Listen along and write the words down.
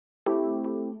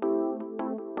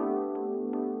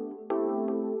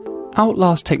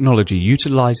Outlast technology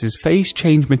utilizes phase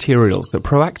change materials that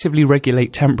proactively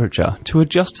regulate temperature to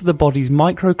adjust to the body's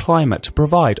microclimate to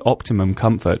provide optimum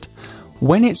comfort.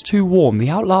 When it's too warm, the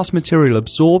Outlast material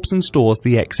absorbs and stores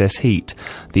the excess heat.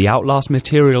 The Outlast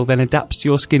material then adapts to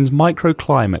your skin's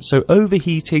microclimate, so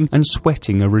overheating and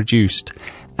sweating are reduced.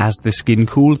 As the skin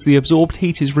cools, the absorbed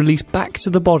heat is released back to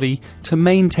the body to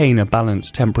maintain a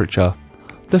balanced temperature.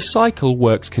 The cycle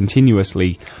works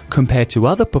continuously. Compared to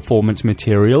other performance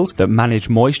materials that manage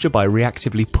moisture by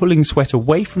reactively pulling sweat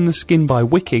away from the skin by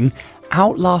wicking,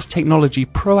 Outlast technology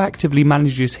proactively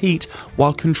manages heat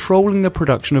while controlling the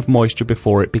production of moisture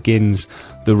before it begins.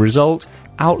 The result?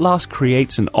 Outlast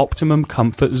creates an optimum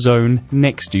comfort zone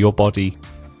next to your body.